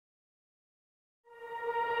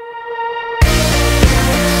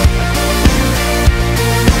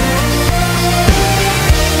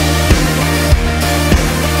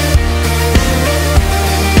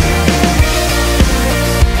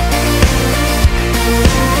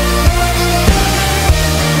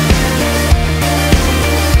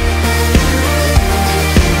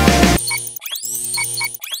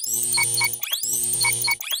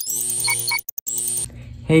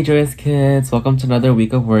Hey Joyous Kids, welcome to another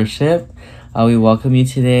week of worship. We welcome you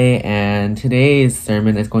today, and today's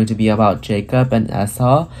sermon is going to be about Jacob and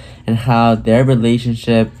Esau and how their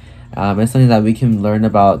relationship is something that we can learn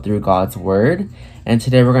about through God's Word. And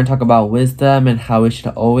today we're going to talk about wisdom and how we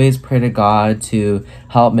should always pray to God to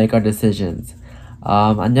help make our decisions.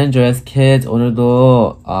 안녕 Joyous Kids,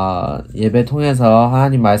 오늘도 예배 통해서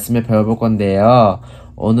하나님 말씀을 배워볼 건데요.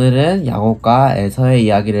 오늘은 야곱과 에서의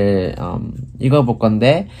이야기를 읽어볼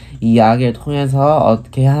건데 이 이야기를 통해서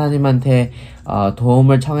어떻게 하나님한테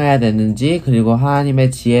도움을 청해야 되는지 그리고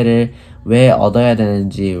하나님의 지혜를 왜 얻어야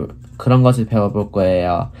되는지 그런 것을 배워볼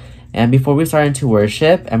거예요. And before we start into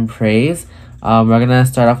worship and praise, we're gonna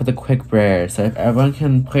start off with a quick prayer. So if everyone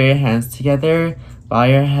can put your hands together, bow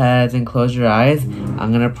your heads and close your eyes,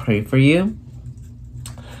 I'm gonna pray for you.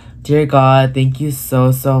 Dear God, thank you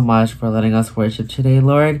so much for letting us worship today,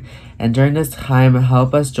 Lord. And during this time,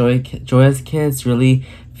 help us joyous kids really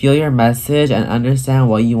feel your message and understand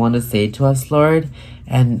what you want to say to us, Lord.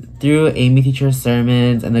 And through Amy Teacher's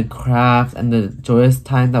sermons and the craft and the joyous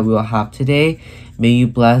time that we will have today, may you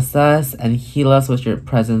bless us and heal us with your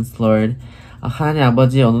presence, Lord. 하나님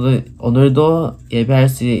아버지, 오늘도 예배할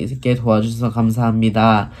수 있게 도와주셔서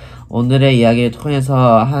감사합니다. 오늘의 이야기를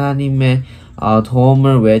통해서 하나님의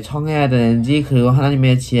도움을 왜 청해야 되는지 그리고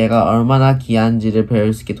하나님의 지혜가 얼마나 귀한지를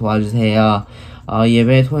배울 수 있게 도와주세요.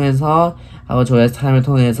 예배를 통해서 하고 조회스 타임을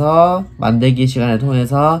통해서 만들기 시간을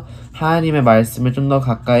통해서 하나님의 말씀을 좀 더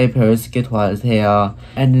가까이 배울 수 있게 도와주세요.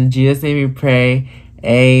 And in Jesus' name we pray,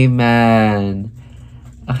 Amen.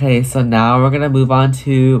 Okay, so now we're gonna move on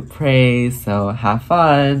to praise, so have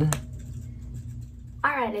fun.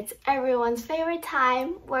 Alright, it's everyone's favorite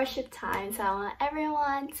time, worship time. So I want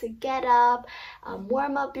everyone to get up,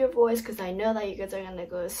 warm up your voice because I know that you guys are going to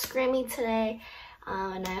go screaming today.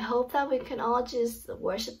 And I hope that we can all just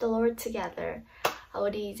worship the Lord together.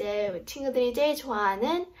 우리 이제 친구들이 제일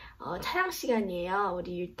좋아하는 찬양 시간이에요.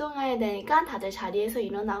 우리 율동해야 되니까 다들 자리에서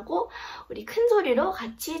일어나고 우리 큰 소리로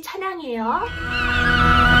같이 찬양해요.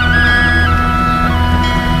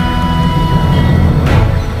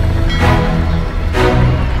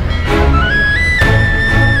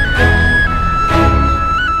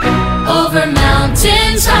 Over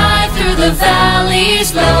mountains high, through the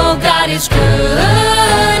valleys low, God is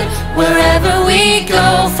good. Wherever we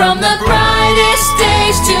go, from the brightest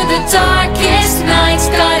days to the darkest nights,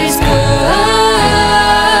 God is good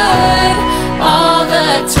all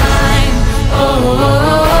the time. Oh, oh,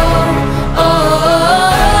 oh, oh,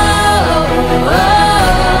 oh,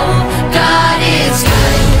 God is good.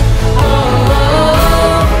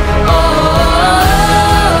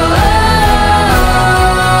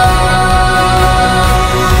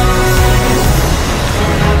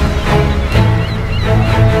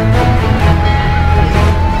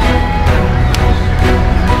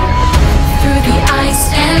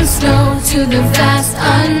 To the vast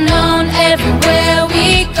unknown, everywhere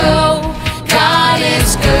we go, God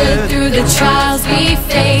is good. Through the trials we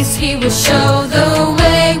face, He will show the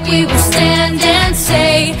way. We will stand and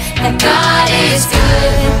say that God is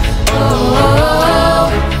good. Oh, oh,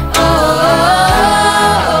 oh,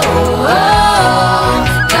 oh, oh,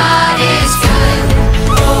 God is good.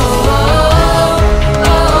 Oh, oh,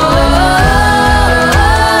 God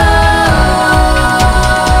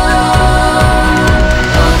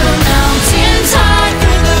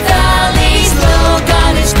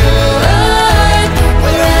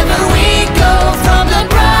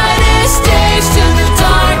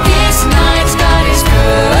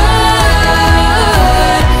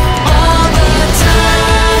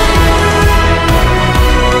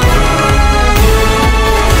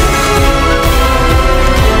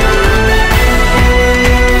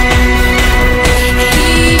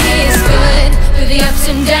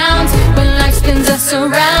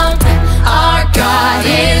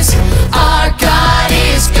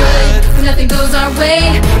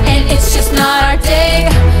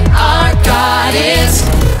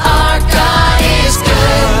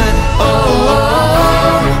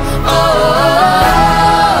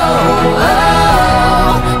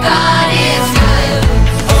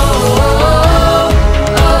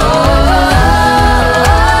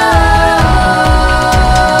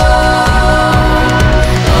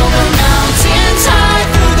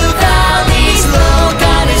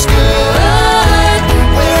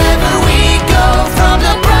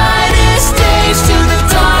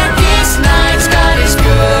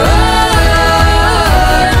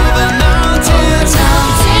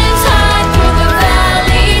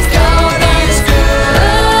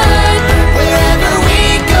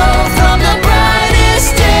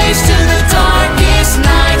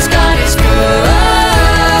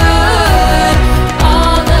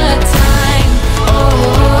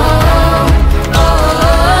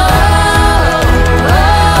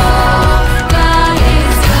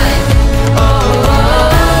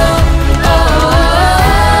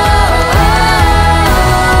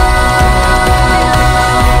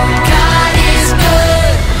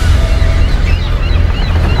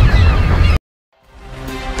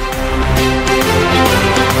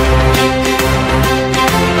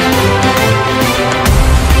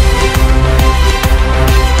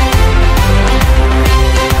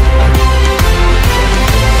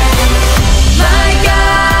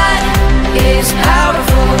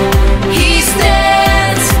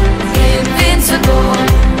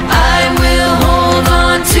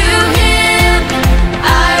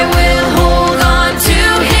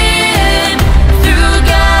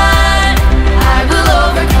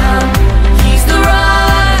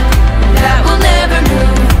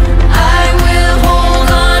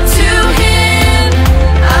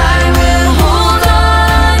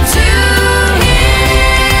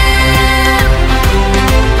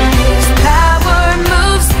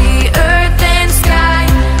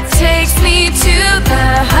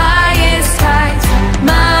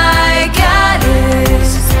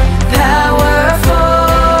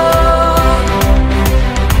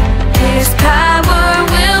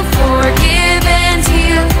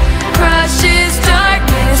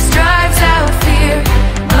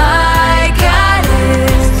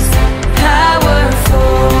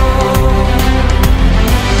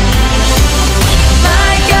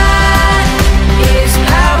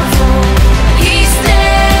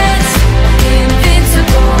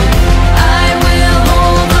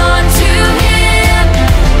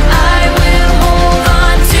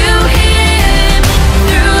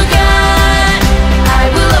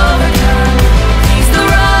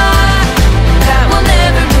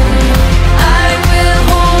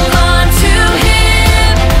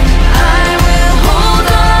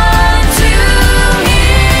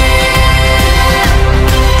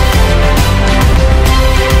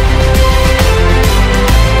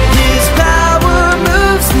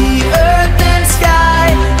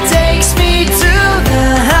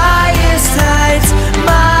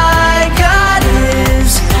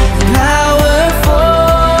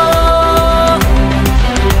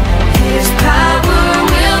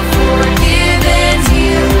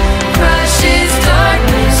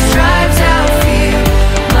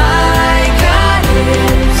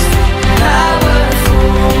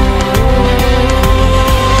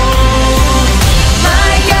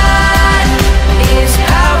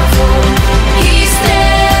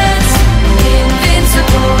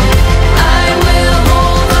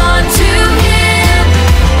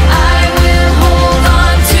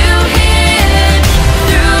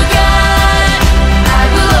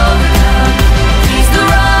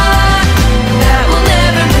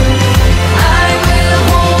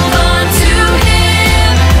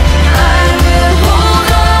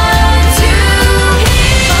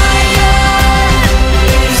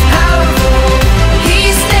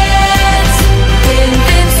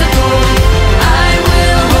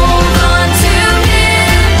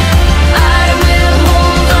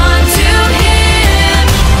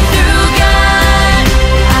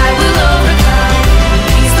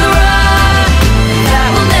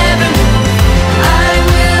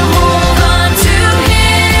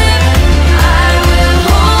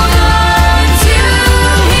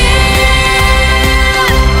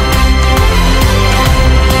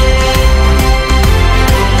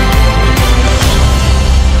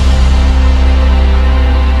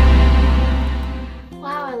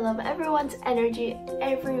everyone's energy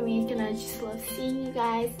every week, and I just love seeing you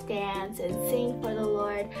guys dance and sing for the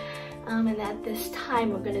Lord. And at this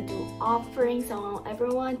time, we're gonna do offerings. I want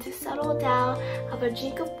everyone to settle down, have a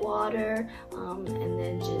drink of water, and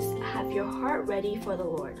then just have your heart ready for the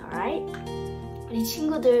Lord, alright? 우리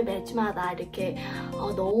친구들 매주마다 이렇게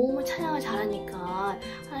너무 찬양을 잘하니까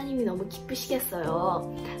하나님이 너무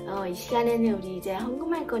기쁘시겠어요. 이 시간에는 우리 이제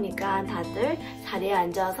헌금할 거니까 다들 자리에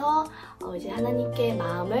앉아서 이제 하나님께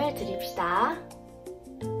마음을 드립시다.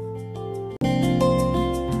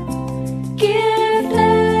 Give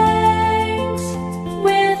thanks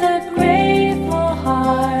with a grateful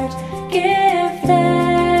heart. Give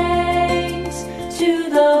thanks to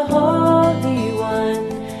the Holy One.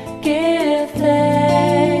 Give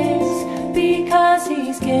thanks because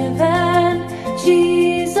He's given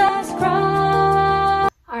Jesus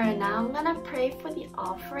Christ. Alright, now I'm gonna pray for the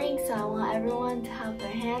offering. So I want everyone to have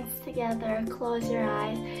their hands together, close your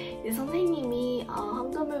eyes. 이제 선생님이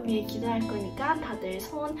헌금을 위해 기도할 거니까 다들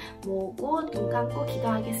손 모으고 눈 감고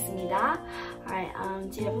기도하겠습니다. Alright,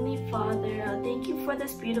 dear Heavenly Father, thank you for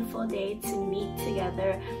this beautiful day to meet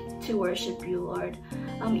together to worship you, Lord.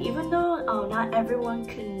 Even though not everyone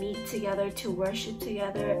can meet together to worship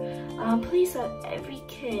together, please let every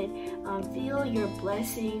kid feel your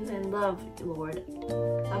blessings and love, Lord.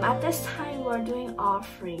 At this time, we're doing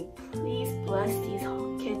offering. Please bless these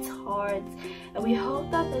kids' hearts, and we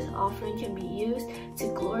hope that this offering can be used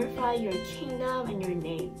to glorify your kingdom and your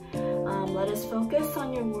name. Let us focus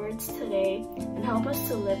on your words today and help us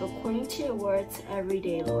to live according to your words every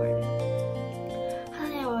day, Lord.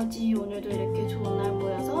 하나님 아버지, 오늘도 이렇게 좋은 날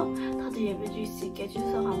모여서 다들 예배 드릴 수 있게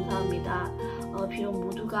해주셔서 감사합니다. 비록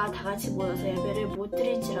모두가 다 같이 모여서 예배를 못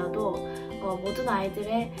드릴지라도 모든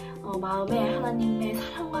아이들의 마음에 하나님의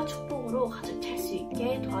사랑과 축복으로 가득 찰 수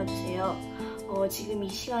있게 도와주세요. 지금 이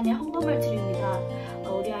시간에 헌금을 드립니다.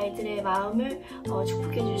 우리 아이들의 마음을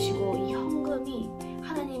축복해 주시고 이 헌금이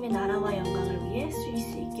하나님의 나라와 영광을 위해 쓰일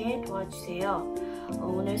수 있게 도와주세요.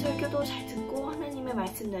 오늘 설교도 잘 듣고 하나님의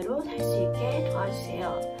말씀대로 살 수 있게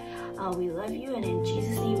도와주세요. We love you, and in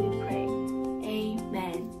Jesus' name we pray.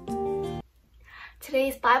 Amen.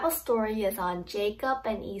 Today's Bible story is on Jacob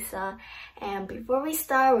and Esau, and before we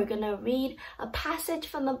start, we're going to read a passage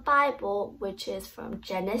from the Bible, which is from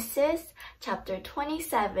Genesis chapter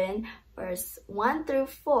 27, verse 1 through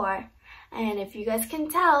 4. And if you guys can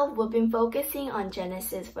tell, we've been focusing on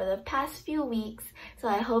Genesis for the past few weeks, so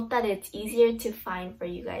I hope that it's easier to find for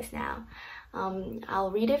you guys now.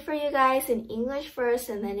 I'll read it for you guys in English first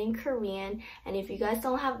and then in Korean. And if you guys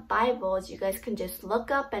don't have Bibles, you guys can just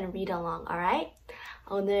look up and read along, alright?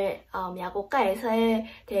 오늘 야곱과 에서에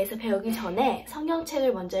대해서 배우기 전에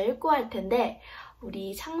성경책을 먼저 읽고 할 텐데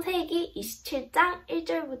우리 창세기 27장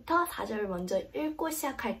 1절부터 4절 먼저 읽고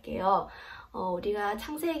시작할게요. 우리가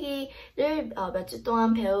창세기를 몇 주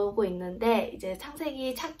동안 배우고 있는데 이제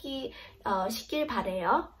창세기 찾기 쉽길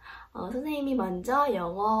바래요. 선생님이 먼저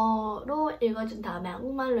영어로 읽어준 다음에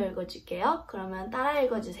한국말로 읽어줄게요. 그러면 따라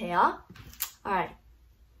읽어주세요. Alright.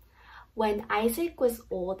 When Isaac was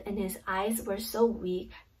old and his eyes were so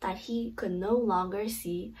weak that he could no longer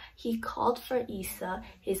see, he called for Esau,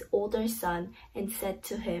 his older son, and said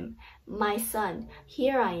to him, "My son,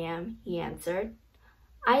 here I am," he answered.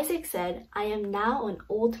 Isaac said, "I am now an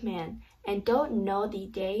old man and don't know the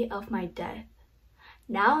day of my death.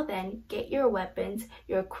 Now then, get your weapons,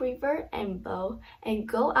 your quiver and bow, and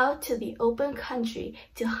go out to the open country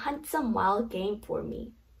to hunt some wild game for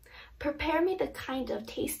me. Prepare me the kind of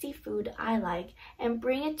tasty food I like and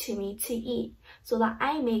bring it to me to eat, so that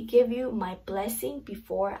I may give you my blessing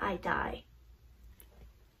before I die."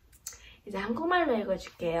 이제 한국말로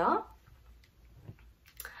읽어줄게요.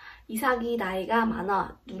 이삭이 나이가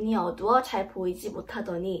많아 눈이 어두워 잘 보이지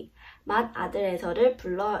못하더니 맏 아들 에서를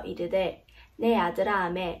불러 이르되 내 아들아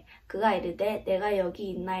하매 그가 이르되 내가 여기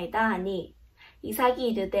있나이다 하니 이삭이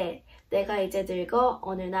이르되 내가 이제 늙어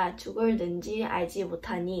어느 날 죽을는지 알지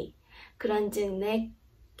못하니 그런즉 내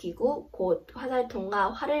기구 곧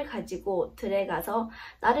화살통과 활을 가지고 들에 가서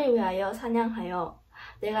나를 위하여 사냥하여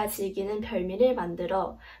내가 즐기는 별미를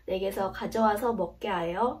만들어 내게서 가져와서 먹게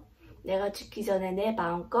하여 내가 죽기 전에 내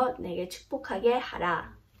마음껏 내게 축복하게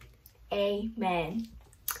하라. Amen.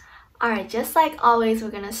 Alright, just like always, we're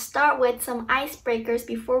going to start with some icebreakers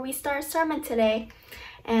before we start sermon today.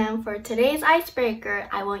 And for today's icebreaker,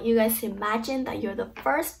 I want you guys to imagine that you're the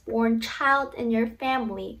firstborn child in your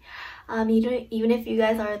family. Even if you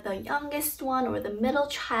guys are the youngest one or the middle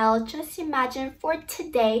child, just imagine for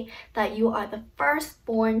today that you are the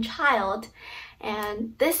firstborn child.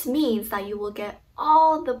 And this means that you will get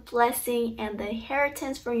all the blessing and the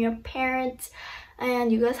inheritance from your parents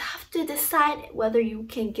And you guys have to decide whether you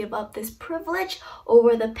can give up this privilege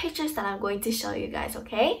over the pictures that I'm going to show you guys,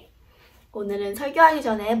 okay? 오늘은 설교하기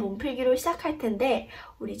전에 몸풀기로 시작할 텐데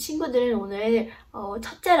우리 친구들은 오늘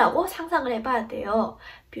첫째라고 상상을 해봐야 돼요.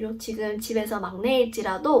 비록 지금 집에서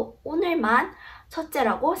막내일지라도 오늘만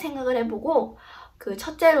첫째라고 생각을 해보고 그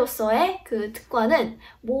첫째로서의 그 특권은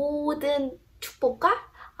모든 축복과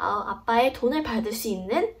아빠의 돈을 받을 수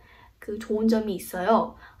있는 그 좋은 점이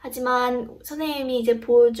있어요. 하지만 선생님이 이제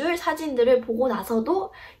보여줄 사진들을 보고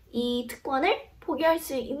나서도 이 특권을 포기할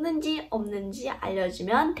수 있는지 없는지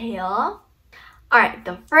알려주면 돼요. Alright,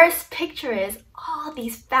 the first picture is all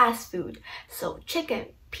these fast food. So chicken,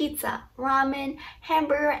 pizza, ramen,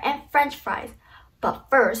 hamburger, and french fries. But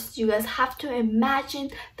first, you guys have to imagine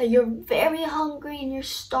that you're very hungry and you're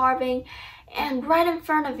starving. And right in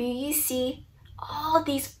front of you, you see all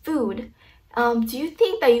these food. Do you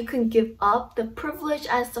think that you can give up the privilege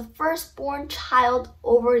as the firstborn child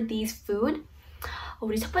over these food?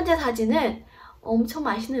 우리 첫 번째 사진은 엄청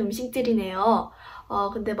맛있는 음식들이네요.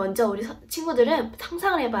 근데 먼저 우리 친구들은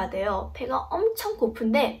상상을 해봐야 돼요. 배가 엄청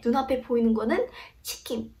고픈데 눈앞에 보이는 거는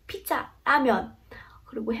치킨, 피자, 라면,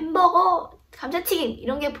 그리고 햄버거, 감자튀김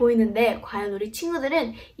이런 게 보이는데 과연 우리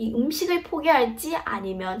친구들은 이 음식을 포기할지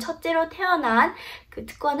아니면 첫째로 태어난 그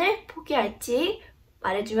특권을 포기할지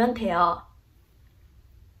말해주면 돼요.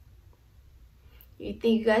 You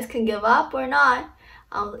think you guys can give up or not?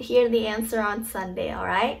 I'll hear the answer on Sunday,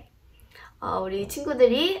 alright? 우리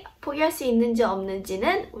친구들이 포기할 수 있는지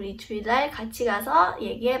없는지는 우리 주일날 같이 가서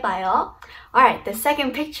얘기해봐요. Alright, the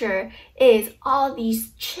second picture is all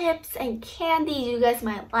these chips and candies you guys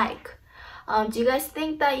might like. Do you guys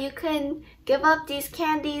think that you can give up these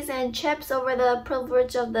candies and chips over the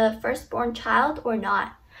privilege of the firstborn child or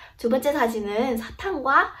not? 두 번째 사진은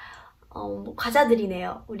사탕과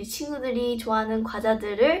과자들이네요. 우리 친구들이 좋아하는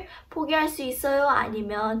과자들을 포기할 수 있어요?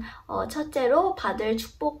 아니면 첫째로 받을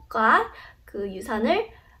축복과 그 유산을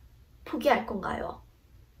포기할 건가요?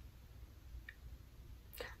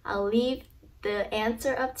 I'll leave the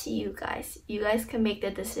answer up to you guys. You guys can make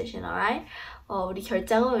the decision, alright? 우리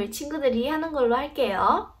결정은 우리 친구들이 하는 걸로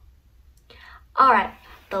할게요. Alright,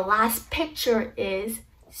 the last picture is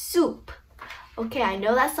soup. Okay, I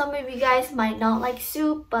know that some of you guys might not like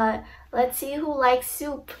soup, but let's see who likes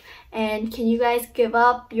soup. And can you guys give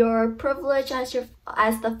up your privilege as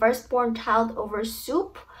the firstborn child over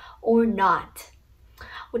soup or not?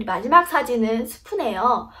 우리 마지막 사진은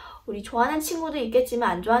스프네요. 우리 좋아하는 친구도 있겠지만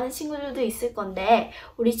안 좋아하는 친구들도 있을 건데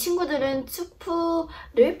우리 친구들은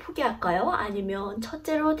스프를 포기할까요? 아니면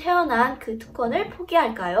첫째로 태어난 그 특권을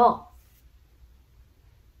포기할까요?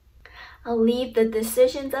 I'll leave the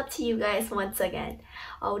decisions up to you guys once again.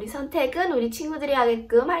 우리 선택은 우리 친구들이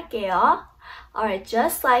하게끔 할게요. Alright,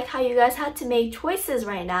 just like how you guys had to make choices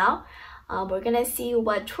right now, we're gonna see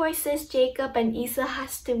what choices Jacob and Esau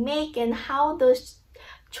has to make and how those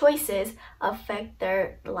choices affect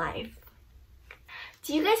their life.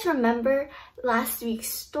 Do you guys remember last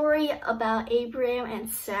week's story about Abraham and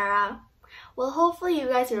Sarah? Well, hopefully you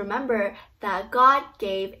guys remember that God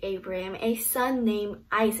gave Abraham a son named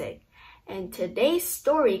Isaac. And today's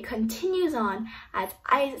story continues on as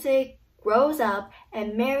Isaac grows up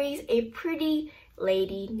and marries a pretty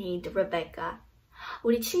lady named Rebecca.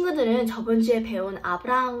 우리 친구들은 저번 주에 배운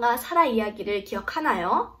아브라함과 사라 이야기를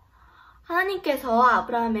기억하나요? 하나님께서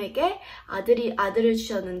아브라함에게 아들을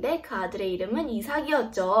주셨는데 그 아들의 이름은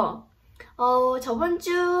이삭이었죠. 저번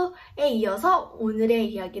주에 이어서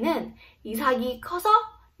오늘의 이야기는 이삭이 커서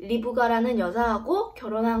리브가라는 여자하고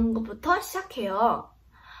결혼한 것부터 시작해요.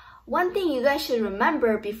 One thing you guys should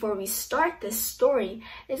remember before we start this story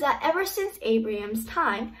is that ever since Abraham's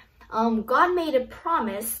time, God made a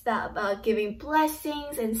promise about giving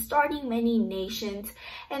blessings and starting many nations,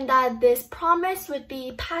 and that this promise would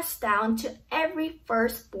be passed down to every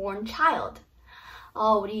firstborn child.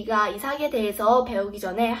 우리가 이삭에 대해서 배우기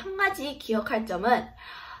전에 한 가지 기억할 점은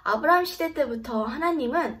아브라함 시대 때부터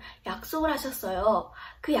하나님은 약속을 하셨어요.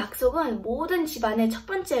 그 약속은 모든 집안의 첫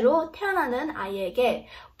번째로 태어나는 아이에게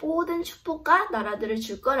모든 축복과 나라들을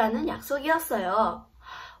줄 거라는 약속이었어요.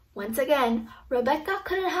 Once again, Rebecca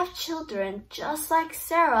couldn't have children just like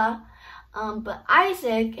Sarah, but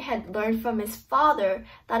Isaac had learned from his father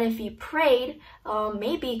that if he prayed,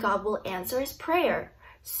 maybe God will answer his prayer.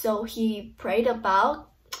 So he prayed about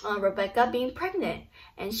Rebecca being pregnant,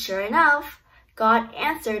 and sure enough, God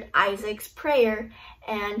answered Isaac's prayer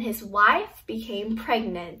and his wife became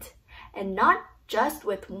pregnant. And not just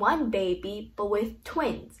with one baby, but with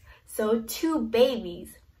twins. So 2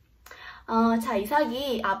 babies. 자,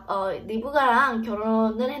 이삭이 리브가랑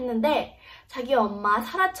결혼을 했는데 자기 엄마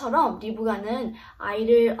사라처럼 리브가는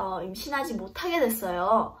아이를 임신하지 못하게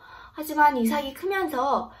됐어요. 하지만 이삭이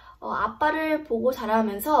크면서 아빠를 보고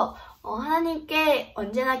자라면서 하나님께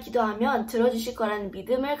언제나 기도하면 들어주실 거라는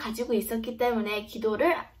믿음을 가지고 있었기 때문에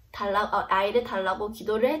아이를 달라고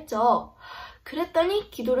기도를 했죠.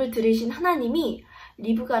 그랬더니 기도를 들으신 하나님이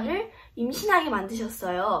리브가를 임신하게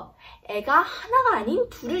만드셨어요. 애가 하나가 아닌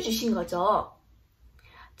둘을 주신 거죠.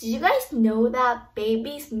 Did you guys know that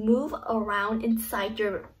babies move around inside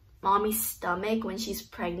your mommy's stomach when she's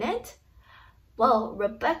pregnant? Well,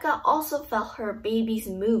 Rebecca also felt her babies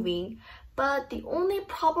moving, but the only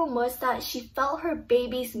problem was that she felt her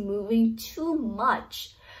babies moving too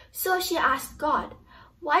much. So she asked God,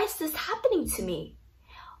 why is this happening to me?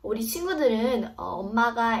 우리 친구들은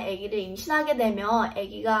엄마가 아기를 임신하게 되면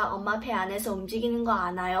아기가 엄마 배 안에서 움직이는 거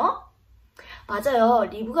아나요? 맞아요.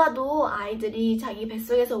 리브가도 아이들이 자기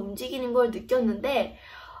뱃속에서 움직이는 걸 느꼈는데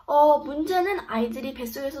문제는 아이들이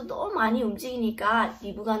뱃속에서 너무 많이 움직이니까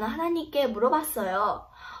리브가는 하나님께 물어봤어요.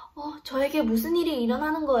 저에게 무슨 일이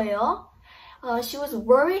일어나는 거예요? She was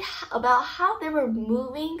worried about how they were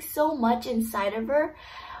moving so much inside of her.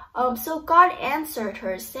 So God answered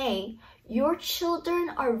her saying, Your children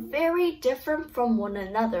are very different from one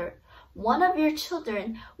another. One of your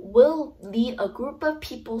children will lead a group of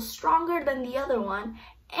people stronger than the other one,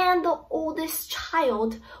 and the oldest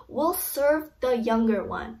child will serve the younger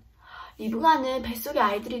one. 리브가는 뱃속의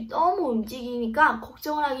아이들이 너무 움직이니까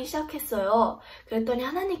걱정을 하기 시작했어요. 그랬더니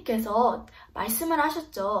하나님께서 말씀을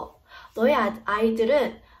하셨죠. 너의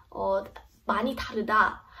아이들은 많이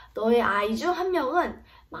다르다. 너의 아이 중 한 명은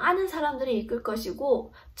많은 사람들을 이끌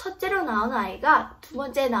것이고 첫째로 나오는 아이가 두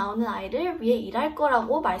번째 나오는 아이를 위해 일할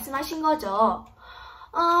거라고 말씀하신 거죠.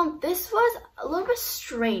 This was a little bit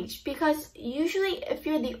strange because usually if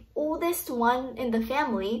you're the oldest one in the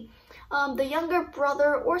family, the younger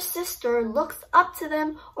brother or sister looks up to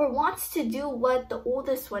them or wants to do what the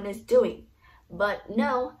oldest one is doing. But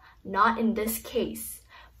no, not in this case.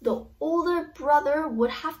 The older brother would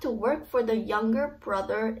have to work for the younger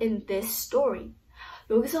brother in this story.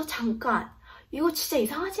 여기서 잠깐, 이거 진짜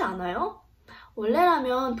이상하지 않아요?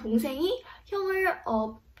 원래라면 동생이 형을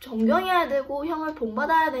존경해야 되고 형을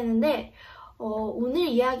본받아야 되는데 오늘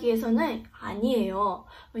이야기에서는 아니에요.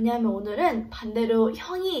 왜냐하면 오늘은 반대로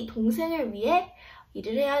형이 동생을 위해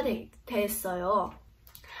일을 해야 됐어요.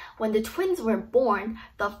 When the twins were born,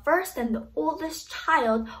 the first and the oldest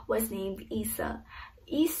child was named Esau.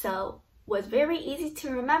 Esau was very easy to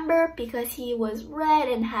remember because he was red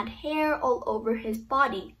and had hair all over his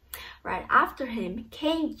body. Right after him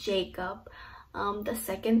came Jacob, the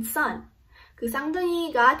second son. 그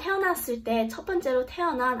쌍둥이가 태어났을 때 첫 번째로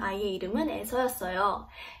태어난 아이의 이름은 에서였어요.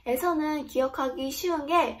 에서는 기억하기 쉬운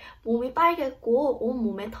게 몸이 빨갰고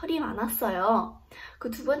온몸에 털이 많았어요.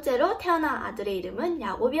 그 두 번째로 태어난 아들의 이름은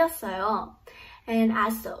야곱이었어요. And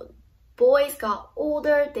as the boys got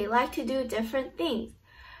older, they liked to do different things.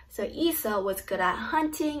 So Esau was good at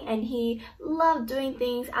hunting and he loved doing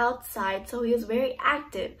things outside, so he was very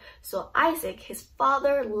active. So Isaac, his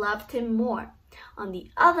father, loved him more. On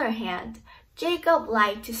the other hand, Jacob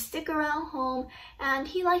liked to stick around home and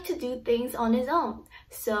he liked to do things on his own.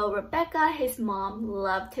 So Rebecca, his mom,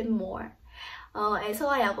 loved him more.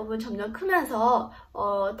 에서와 야곱은 점점 크면서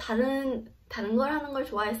다른 걸 하는 걸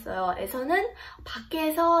좋아했어요. 에서는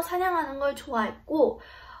밖에서 사냥하는 걸 좋아했고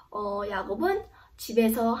야곱은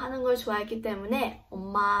집에서 하는 걸 좋아했기 때문에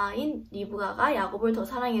엄마인 리브가가 야곱을 더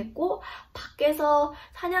사랑했고 밖에서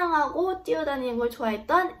사냥하고 뛰어다니는 걸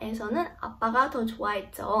좋아했던 에서는 아빠가 더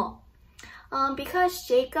좋아했죠. Because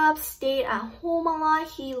Jacob stayed at home a lot,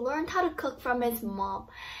 he learned how to cook from his mom.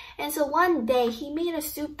 And so one day he made a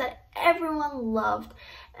soup that everyone loved.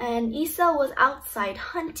 And Esau was outside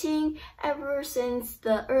hunting ever since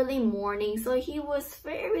the early morning. So he was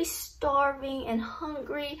very starving and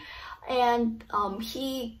hungry. And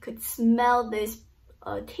he could smell this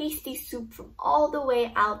tasty soup from all the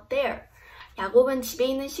way out there. 야곱은 집에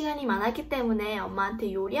있는 시간이 많았기 때문에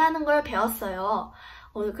엄마한테 요리하는 걸 배웠어요.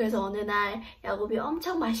 그래서 어느 날 야곱이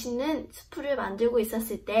엄청 맛있는 수프를 만들고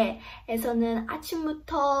있었을 때 에서는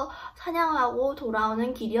아침부터 사냥하고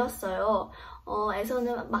돌아오는 길이었어요.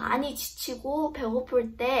 에서는 많이 지치고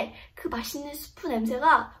배고플 때 그 맛있는 수프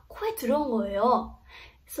냄새가 코에 들어온 거예요.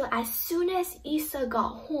 So as soon as Esau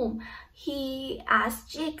got home, he asked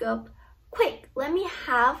Jacob, "Quick, let me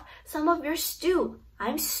have some of your stew.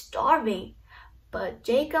 I'm starving." But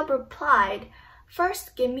Jacob replied,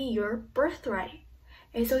 "First, give me your birthright."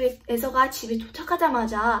 에서가 집에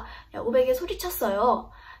도착하자마자 야곱에게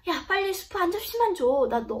소리쳤어요. 야, 빨리 수프 한 접시만 줘.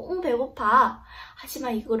 나 너무 배고파.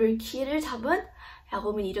 하지만 이거를 기회를 잡은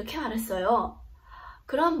야곱은 이렇게 말했어요.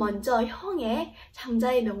 그럼 먼저 형의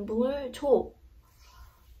장자의 명분을 줘.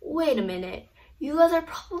 Wait a minute. You guys are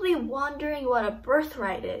probably wondering what a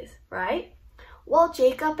birthright is, right? Well,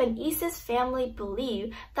 Jacob and Esau's family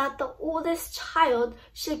believed that the oldest child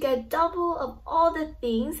should get double of all the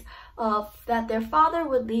things that their father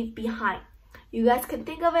would leave behind. You guys can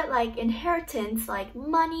think of it like inheritance, like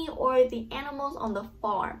money or the animals on the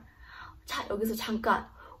farm. 자, 여기서 잠깐.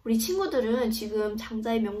 우리 친구들은 지금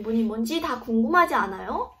장자의 명분이 뭔지 다 궁금하지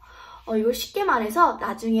않아요? 이걸 쉽게 말해서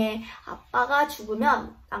나중에 아빠가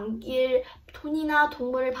죽으면 남길 돈이나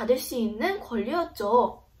동물을 받을 수 있는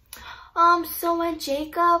권리였죠. So when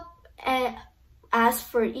Jacob asked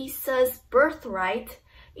for Esau's birthright,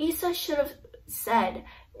 Esau should have said,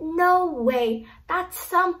 "No way, that's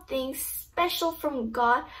something special from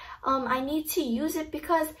God. I need to use it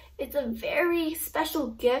because it's a very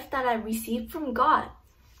special gift that I received from God."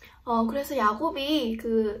 그래서 야곱이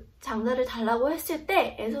그 장자를 달라고 했을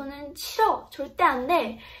때 에서는 싫어, 절대 안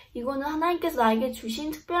돼. 이거는 하나님께서 나에게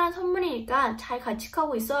주신 특별한 선물이니까 잘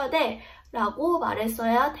간직하고 있어야 돼 라고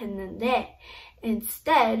말했어야 됐는데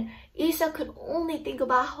instead, Esau could only think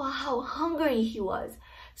about how hungry he was.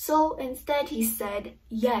 So instead he said,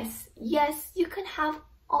 yes, you can have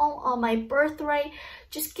all my birthright.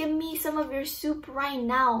 Just give me some of your soup right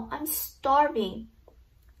now. I'm starving.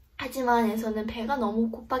 하지만 에서는 배가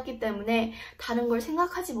너무 고팠기 때문에 다른 걸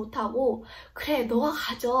생각하지 못하고 그래, 너가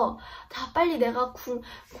가져. 다 빨리 내가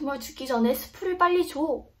굶어 죽기 전에 스프를 빨리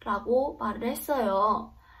줘 라고 말을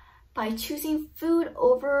했어요. By choosing food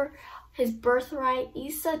over his birthright,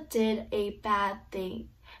 Esau did a bad thing.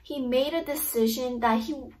 He made a decision that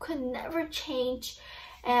he could never change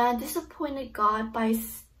and disappointed God by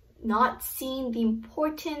not seeing the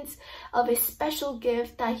importance of a special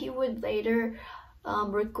gift that he would later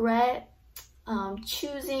regret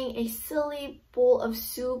choosing a silly bowl of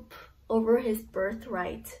soup over his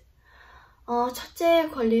birthright.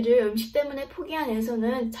 첫째의 권리를 음식 때문에 포기한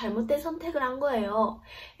에서는 잘못된 선택을 한 거예요.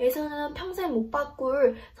 에서는 평생 못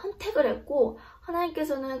바꿀 선택을 했고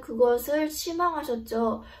하나님께서는 그것을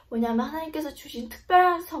실망하셨죠. 왜냐하면 하나님께서 주신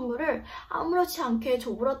특별한 선물을 아무렇지 않게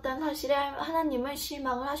줘버렸다는 사실에 하나님은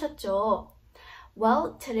실망을 하셨죠.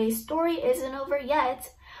 Well, today's story isn't over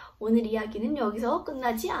yet. 오늘 이야기는 여기서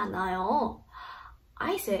끝나지 않아요.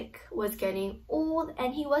 Isaac was getting old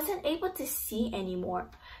and he wasn't able to see anymore.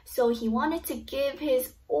 So he wanted to give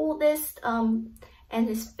his oldest and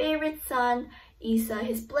his favorite son, Esau,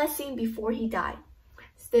 his blessing before he died.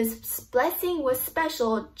 This blessing was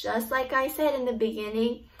special, just like I said in the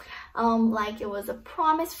beginning, like it was a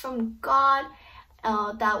promise from God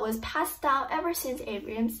that was passed down ever since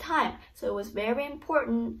Abraham's time. So it was very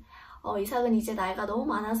important. 이삭은 이제 나이가 너무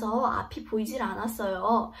많아서 앞이 보이질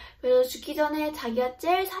않았어요. 그래서 죽기 전에 자기가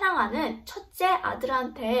제일 사랑하는 첫째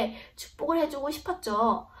아들한테 축복을 해주고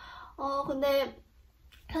싶었죠. 근데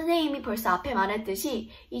선생님이 벌써 앞에 말했듯이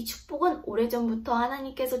이 축복은 오래전부터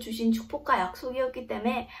하나님께서 주신 축복과 약속이었기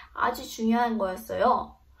때문에 아주 중요한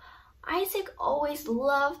거였어요. Isaac always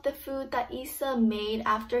loved the food that Esau made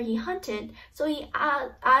after he hunted, so he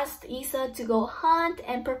asked Esau to go hunt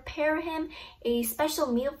and prepare him a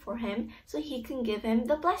special meal for him so he can give him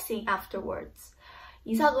the blessing afterwards.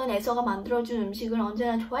 이삭은 에서가 만들어준 음식을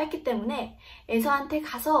언제나 좋아했기 때문에 에서한테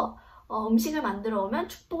가서 음식을 만들어 오면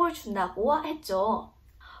축복을 준다고 했죠.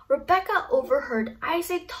 Rebecca overheard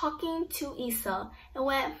Isaac talking to Esau and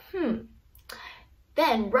went,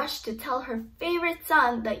 then rushed to tell her favorite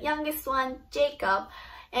son, the youngest one, Jacob,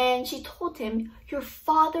 and she told him, your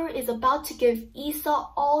father is about to give Esau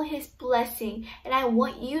all his blessing, and I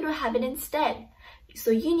want you to have it instead. So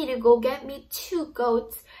you need to go get me 2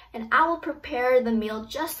 goats, and I will prepare the meal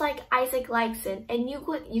just like Isaac likes it, and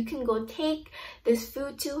you can go take this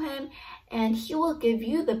food to him, and he will give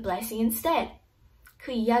you the blessing instead.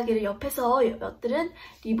 그 이야기를 옆에서 엿들은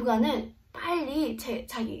리브가는 빨리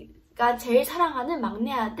자기가 제일 사랑하는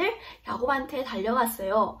막내 아들 야곱한테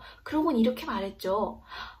달려갔어요. 그러고는 이렇게 말했죠.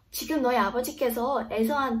 지금 너희 아버지께서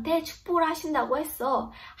에서한테 축복을 하신다고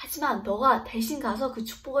했어. 하지만 너가 대신 가서 그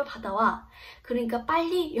축복을 받아와. 그러니까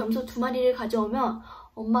빨리 염소 2마리를 가져오면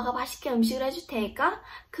엄마가 맛있게 음식을 해줄 테니까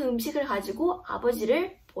그 음식을 가지고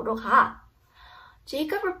아버지를 보러 가.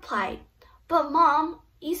 Jacob replied, But mom,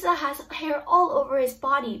 Esau has hair all over his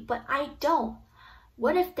body, but I don't.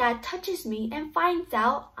 What if dad touches me and finds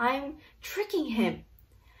out I'm tricking him?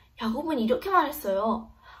 야곱은 이렇게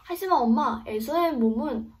말했어요. 하지만 엄마, 에서의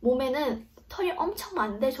몸에는 털이 엄청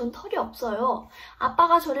많은데 전 털이 없어요.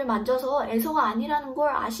 아빠가 저를 만져서 에서가 아니라는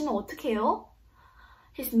걸 아시면 어떡해요?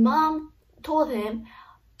 His mom told him,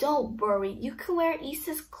 don't worry, you can wear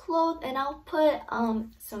Esau's clothes and I'll put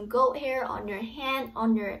some goat hair on your hand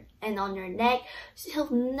on your neck.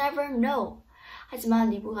 He'll never know. 하지만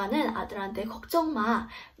리브가는 아들한테 걱정 마.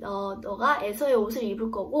 너가 에서의 옷을 입을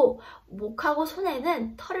거고 목하고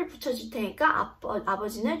손에는 털을 붙여줄 테니까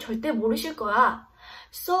아버지는 절대 모르실 거야.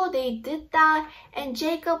 So they did that and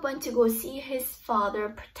Jacob went to go see his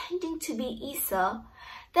father pretending to be Esau.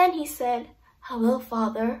 Then he said, Hello,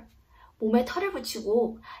 father. 몸에 털을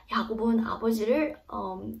붙이고 야곱은 아버지를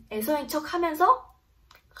에서인 척 하면서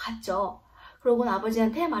갔죠. 그러고는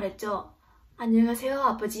아버지한테 말했죠. 안녕하세요,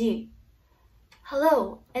 아버지.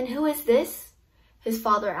 Hello, and who is this? His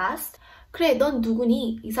father asked. 그래, 넌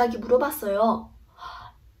누구니? 이삭이 물어봤어요.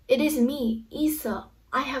 It is me, Esau.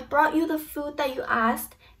 I have brought you the food that you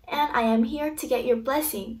asked, and I am here to get your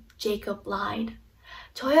blessing, Jacob lied.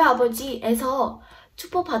 저의 아버지 에서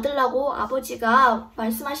축복 받으려고 아버지가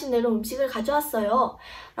말씀하신 대로 음식을 가져왔어요.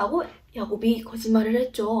 라고 야곱이 거짓말을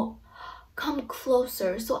했죠. Come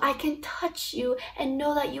closer so I can touch you and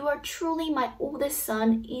know that you are truly my oldest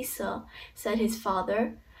son, Esau, said his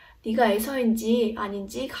father. 네가 에서인지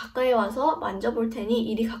아닌지 가까이 와서 만져볼 테니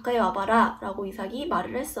이리 가까이 와봐라 라고 이삭이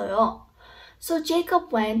말을 했어요. So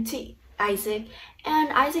Jacob went to Isaac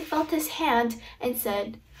and Isaac felt his hand and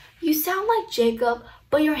said, You sound like Jacob,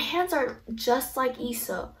 but your hands are just like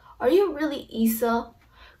Esau. Are you really Esau?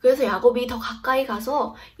 그래서 야곱이 더 가까이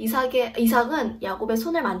가서 이삭은 야곱의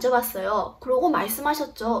손을 만져봤어요. 그러고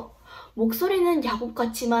말씀하셨죠. 목소리는 야곱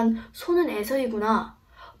같지만 손은 에서이구나.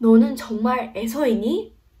 너는 정말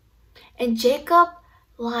에서이니? And Jacob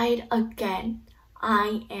lied again.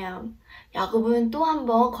 I am. 야곱은 또 한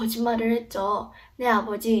번 거짓말을 했죠. 네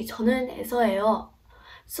아버지, 저는 에서예요.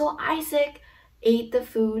 So Isaac ate the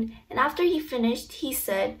food, and after he finished, he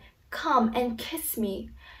said, Come and kiss me.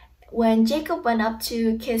 When Jacob went up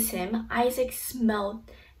to kiss him, Isaac smelled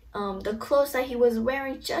the clothes that he was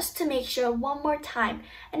wearing just to make sure one more time.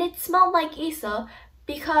 And it smelled like Esau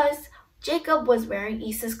because Jacob was wearing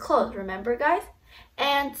Esau's clothes, remember guys?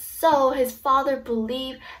 And so his father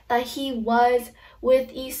believed that he was with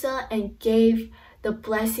Esau and gave the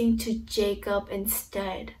blessing to Jacob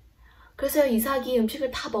instead. 그래서 이삭이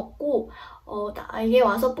음식을 다 먹고 나에게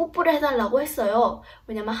와서 뽀뽀를 해달라고 했어요.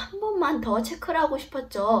 왜냐면 한 번만 더 체크를 하고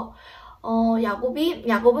싶었죠.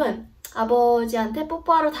 야곱은 아버지한테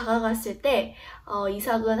뽀뽀하러 다가갔을 때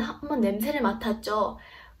이삭은 한번 냄새를 맡았죠.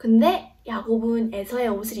 근데 야곱은 에서의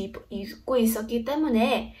옷을 입고 있었기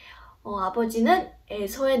때문에 아버지는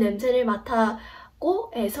에서의 냄새를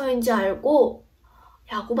맡았고 에서인지 알고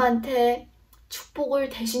야곱한테 축복을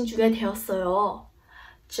대신 주게 되었어요.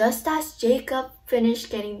 Just as Jacob finished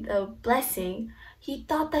getting the blessing, he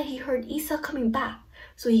thought that he heard Esau coming back.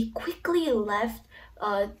 So he quickly left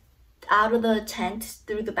out of the tent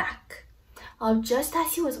through the back. Just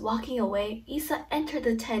as he was walking away, Esau entered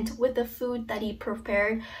the tent with the food that he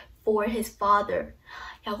prepared for his father.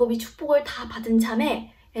 야곱이 축복을 다 받은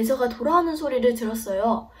참에 에서가 돌아오는 소리를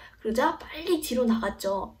들었어요. 그러자 빨리 뒤로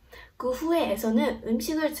나갔죠. 그 후에 에서는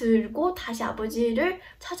음식을 들고 다시 아버지를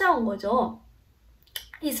찾아온 거죠.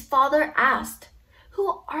 His father asked,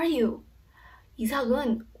 Who are you?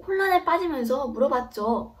 이삭은 혼란에 빠지면서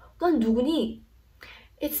물어봤죠. 넌 누구니?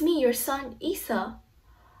 It's me, your son Esau.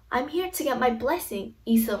 I'm here to get my blessing,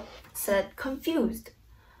 Esau said, confused.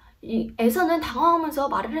 에서는 당황하면서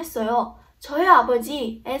말을 했어요. 저의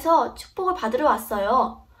아버지, 에서 축복을 받으러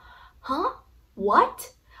왔어요. Huh?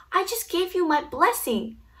 What? I just gave you my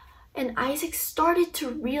blessing. And Isaac started to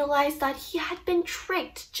realize that he had been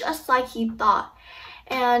tricked just like he thought.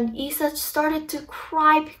 And Esau started to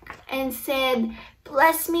cry and said,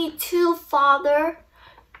 Bless me too, father.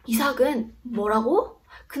 이삭은 뭐라고?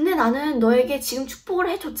 근데 나는 너에게 지금 축복을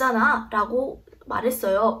해줬잖아 라고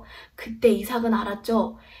말했어요. 그때 이삭은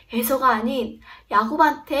알았죠. 에서가 아닌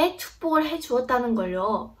야곱한테 축복을 해주었다는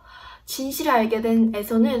걸요. 진실을 알게 된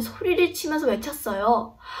에서는 소리를 치면서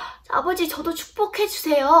외쳤어요. 아버지, 저도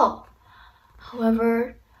축복해주세요.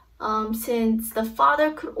 However, since the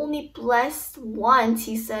father could only bless once,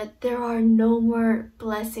 he said, there are no more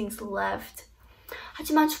blessings left.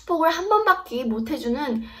 하지만 축복을 한 번밖에 못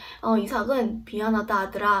해주는 이삭은 미안하다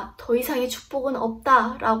아들아, 더 이상의 축복은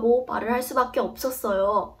없다 라고 말을 할 수밖에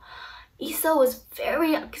없었어요. Esau was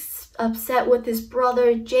very upset with his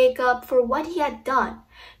brother Jacob for what he had done.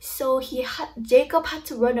 So Jacob had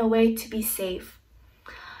to run away to be safe.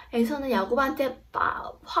 에서는 야곱한테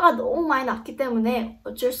화가 너무 많이 났기 때문에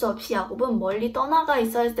어쩔 수 없이 야곱은 멀리 떠나가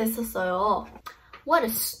있어야 됐었어요. What a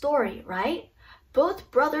story, right?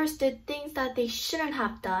 Both brothers did things that they shouldn't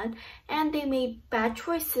have done, and they made bad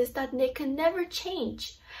choices that they could never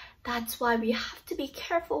change. That's why we have to be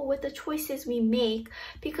careful with the choices we make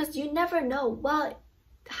because you never know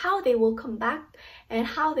how they will come back and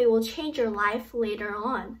how they will change your life later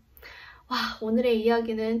on. 와, 오늘의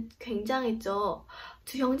이야기는 굉장했죠.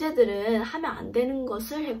 두 형제들은 하면 안 되는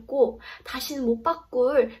것을 했고 다시는 못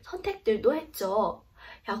바꿀 선택들도 했죠.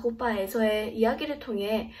 야곱과 에서의 이야기를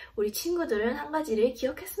통해 우리 친구들은 한 가지를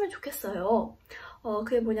기억했으면 좋겠어요.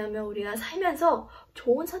 그게 뭐냐면 우리가 살면서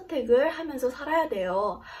좋은 선택을 하면서 살아야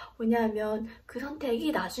돼요. 왜냐하면 그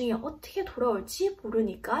선택이 나중에 어떻게 돌아올지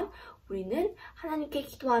모르니까 우리는 하나님께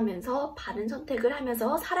기도하면서 바른 선택을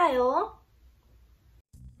하면서 살아요.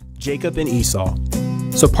 Jacob and Esau.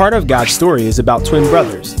 So part of God's story is about twin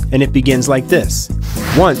brothers, and it begins like this.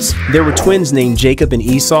 Once, there were twins named Jacob and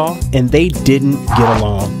Esau, and they didn't get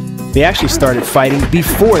along. They actually started fighting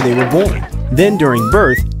before they were born. Then during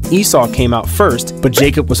birth, Esau came out first, but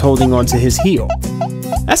Jacob was holding on to his heel.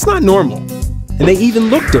 That's not normal, and they even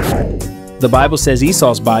look different. The Bible says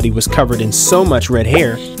Esau's body was covered in so much red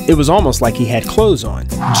hair, it was almost like he had clothes on.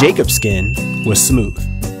 Jacob's skin was smooth.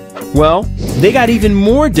 Well, they got even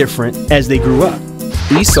more different as they grew up.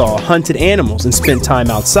 Esau hunted animals and spent time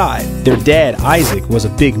outside. Their dad, Isaac, was a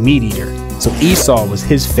big meat eater, so Esau was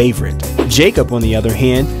his favorite. Jacob, on the other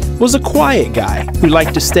hand, was a quiet guy who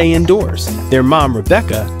liked to stay indoors. Their mom,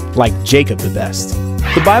 Rebecca, liked Jacob the best.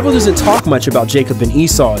 The Bible doesn't talk much about Jacob and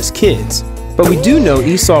Esau as kids, but we do know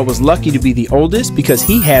Esau was lucky to be the oldest because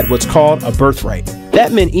he had what's called a birthright.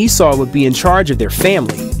 That meant Esau would be in charge of their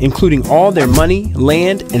family, including all their money,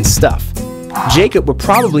 land, and stuff. Jacob would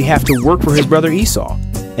probably have to work for his brother Esau,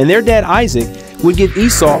 and their dad Isaac would give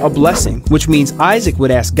Esau a blessing, which means Isaac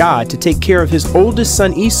would ask God to take care of his oldest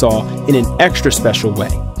son Esau in an extra special way.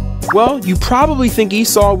 Well, you probably think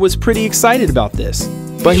Esau was pretty excited about this,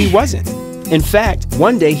 but he wasn't. In fact,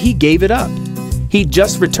 one day he gave it up. He'd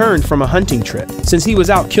just returned from a hunting trip. Since he was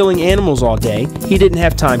out killing animals all day, he didn't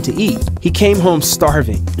have time to eat. He came home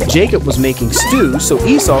starving. Jacob was making stew, so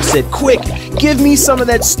Esau said, "Quick, give me some of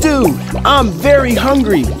that stew. I'm very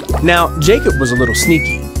hungry." Now, Jacob was a little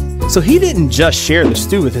sneaky, so he didn't just share the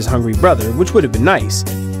stew with his hungry brother, which would have been nice.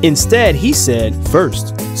 Instead, he said,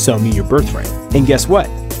 "First, sell me your birthright." And guess what?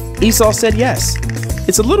 Esau said yes.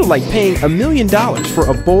 It's a little like paying $1 million for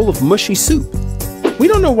a bowl of mushy soup. We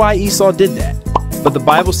don't know why Esau did that, but the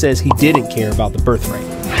Bible says he didn't care about the birthright.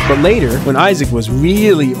 But later, when Isaac was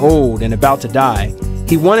really old and about to die,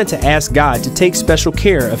 he wanted to ask God to take special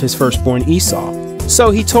care of his firstborn Esau.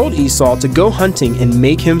 So he told Esau to go hunting and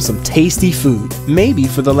make him some tasty food, maybe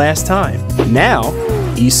for the last time. Now,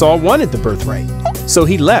 Esau wanted the birthright, so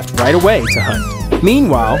he left right away to hunt.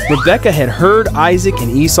 Meanwhile, Rebecca had heard Isaac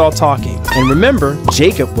and Esau talking, and remember,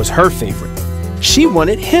 Jacob was her favorite. She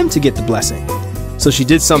wanted him to get the blessing, so she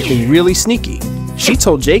did something really sneaky. She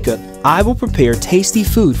told Jacob, "I will prepare tasty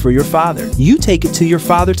food for your father. You take it to your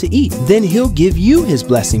father to eat. Then he'll give you his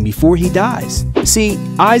blessing before he dies." See,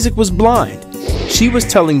 Isaac was blind. She was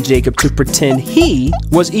telling Jacob to pretend he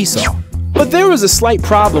was Esau. But there was a slight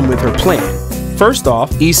problem with her plan. First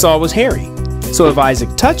off, Esau was hairy. So if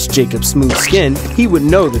Isaac touched Jacob's smooth skin, he would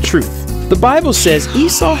know the truth. The Bible says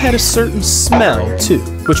Esau had a certain smell too,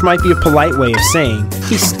 which might be a polite way of saying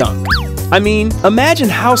he stunk. I mean, imagine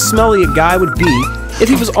how smelly a guy would be if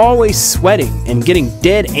he was always sweating and getting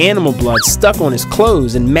dead animal blood stuck on his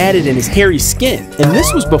clothes and matted in his hairy skin. And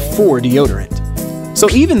this was before deodorant. So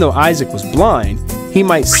even though Isaac was blind, he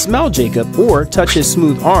might smell Jacob or touch his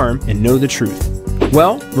smooth arm and know the truth.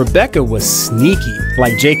 Well, Rebecca was sneaky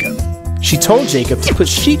like Jacob. She told Jacob to put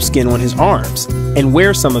sheepskin on his arms and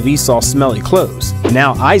wear some of Esau's smelly clothes.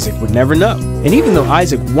 Now Isaac would never know. And even though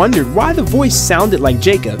Isaac wondered why the voice sounded like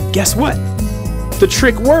Jacob, guess what? The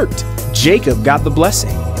trick worked. Jacob got the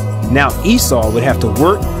blessing. Now Esau would have to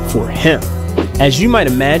work for him. As you might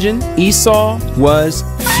imagine, Esau was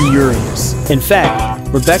furious. In fact,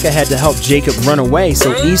 Rebecca had to help Jacob run away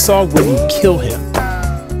so Esau wouldn't kill him.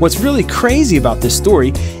 What's really crazy about this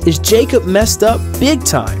story is Jacob messed up big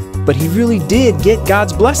time. But he really did get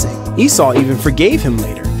God's blessing. Esau even forgave him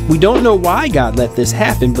later. We don't know why God let this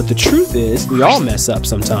happen, but the truth is we all mess up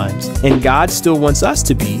sometimes, and God still wants us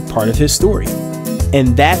to be part of his story.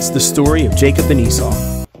 And that's the story of Jacob and Esau.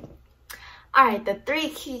 Alright, the 3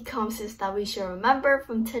 key concepts that we should remember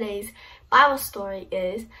from today's Bible story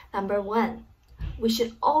is, number 1, we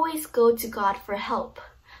should always go to God for help.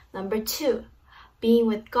 Number 2, being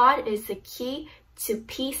with God is the key to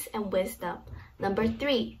peace and wisdom. Number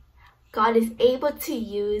 3, God is able to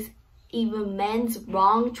use even men's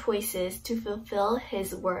wrong choices to fulfill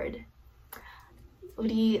His word.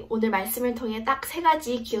 우리 오늘 말씀을 통해 딱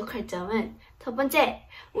 3가지 기억할 점은, 첫 번째,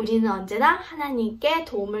 우리는 언제나 하나님께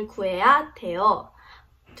도움을 구해야 돼요.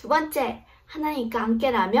 두 번째, 하나님과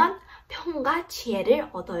함께라면 평온과 지혜를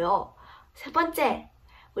얻어요. 세 번째,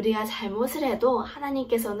 우리가 잘못을 해도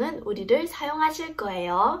하나님께서는 우리를 사용하실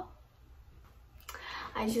거예요.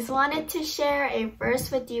 I just wanted to share a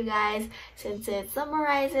verse with you guys since it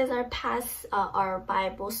summarizes our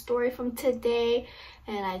Bible story from today,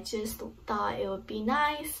 and I just thought it would be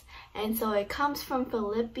nice. And so it comes from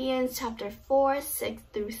Philippians chapter 4, 6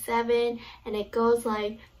 through 7, and it goes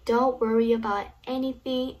like, don't worry about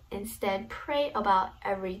anything, instead pray about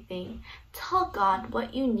everything. Tell God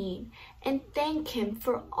what you need and thank Him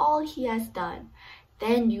for all He has done.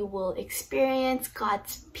 Then you will experience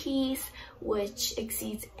God's peace, which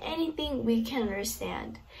exceeds anything we can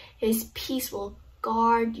understand. His peace will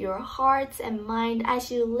guard your hearts and mind as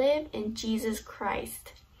you live in Jesus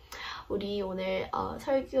Christ. 우리 오늘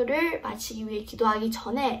설교를 마치기 위해 기도하기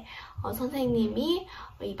전에 선생님이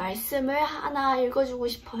이 말씀을 하나 읽어주고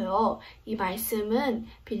싶어요. 이 말씀은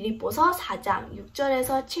빌립보서 4장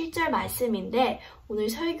 6절에서 7절 말씀인데 오늘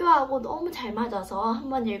설교하고 너무 잘 맞아서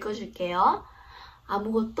한번 읽어줄게요.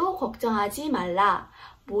 아무것도 걱정하지 말라.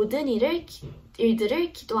 모든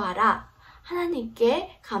일들을 기도하라.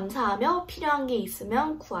 하나님께 감사하며 필요한 게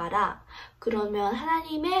있으면 구하라. 그러면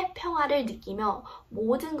하나님의 평화를 느끼며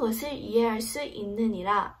모든 것을 이해할 수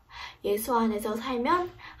있느니라. 예수 안에서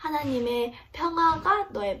살면 하나님의 평화가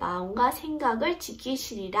너의 마음과 생각을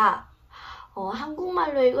지키시리라.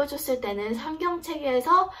 한국말로 읽어줬을 때는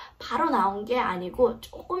성경책에서 바로 나온 게 아니고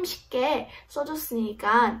조금 쉽게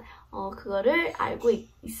써줬으니까 그거를 알고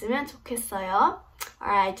있으면 좋겠어요.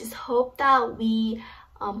 Alright, I just hope that we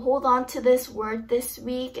hold on to this word this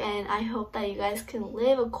week, and I hope that you guys can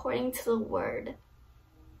live according to the word.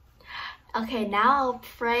 Okay, now I'll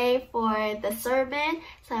pray for the sermon.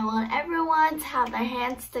 So I want everyone to have their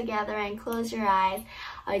hands together and close your eyes.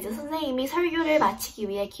 이제 선생님이 설교를 마치기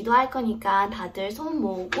위해 기도할 거니까 다들 손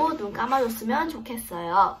모으고 눈 감아줬으면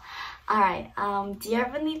좋겠어요. Alright, dear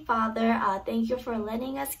Heavenly Father, thank you for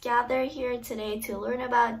letting us gather here today to learn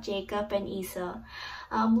about Jacob and Esau.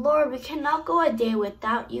 Lord, we cannot go a day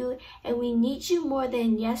without you, and we need you more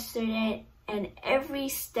than yesterday and every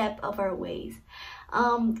step of our ways.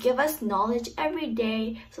 Give us knowledge every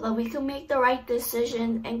day so that we can make the right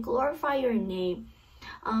decisions and glorify your name.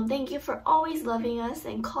 Thank you for always loving us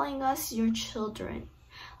and calling us your children.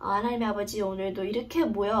 하나님 아버지, 오늘도 이렇게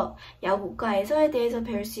모여 야곱과 에서에 대해서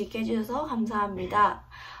배울 수 있게 해주셔서 감사합니다.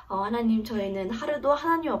 하나님, 저희는 하루도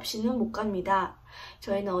하나님 없이는 못 갑니다.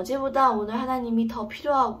 저희는 어제보다 오늘 하나님이 더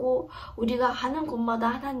필요하고 우리가 가는 곳마다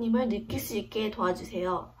하나님을 느낄 수 있게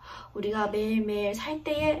도와주세요. 우리가 매일매일 살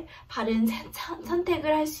때에 바른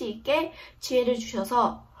선택을 할 수 있게 지혜를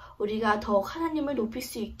주셔서 우리가 더욱 하나님을 높일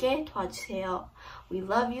수 있게 도와주세요. We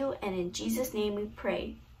love you, and in Jesus' name we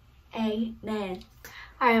pray. Amen.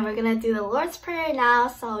 Alright, we're gonna do the Lord's Prayer now,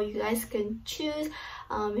 so you guys can choose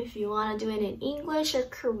if you want to do it in English or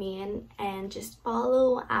Korean, and just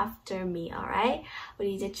follow after me, alright?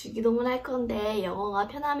 우리 이제 주기도문 할 건데 영어가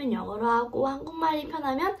편하면 영어로 하고 한국말이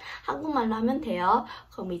편하면 한국말로 하면 돼요.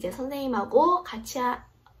 그럼 이제 선생님하고 같이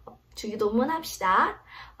주기도문 합시다.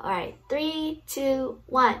 Alright, 3, 2,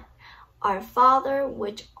 1. Our Father,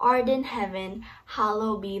 which art in heaven,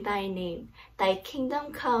 hallowed be thy name. Thy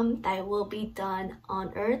kingdom come, thy will be done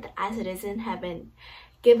on earth as it is in heaven.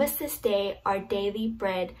 Give us this day our daily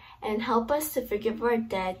bread, and help us to forgive our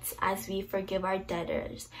debts as we forgive our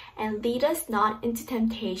debtors. And lead us not into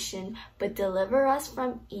temptation, but deliver us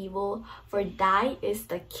from evil. For thy is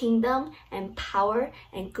the kingdom and power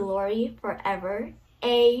and glory forever.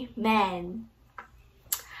 Amen.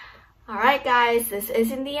 Alright guys, this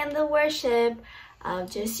isn't the end of worship.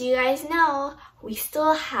 Just so you guys know, we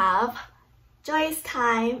still have Joy's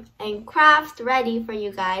time and craft ready for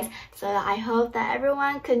you guys. So I hope that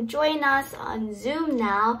everyone can join us on Zoom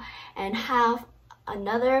now and have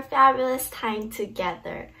another fabulous time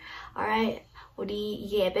together. Alright, 우리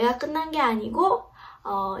이게 예배가 끝난 게 아니고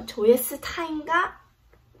조이스 타임과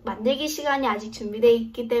만들기 시간이 아직 준비되어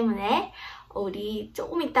있기 때문에 우리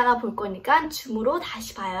조금 이따가 볼 거니까 줌으로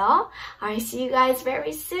다시 봐요. I'll see you guys very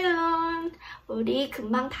soon. 우리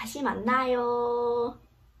금방 다시 만나요.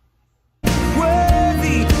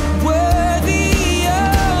 Worthy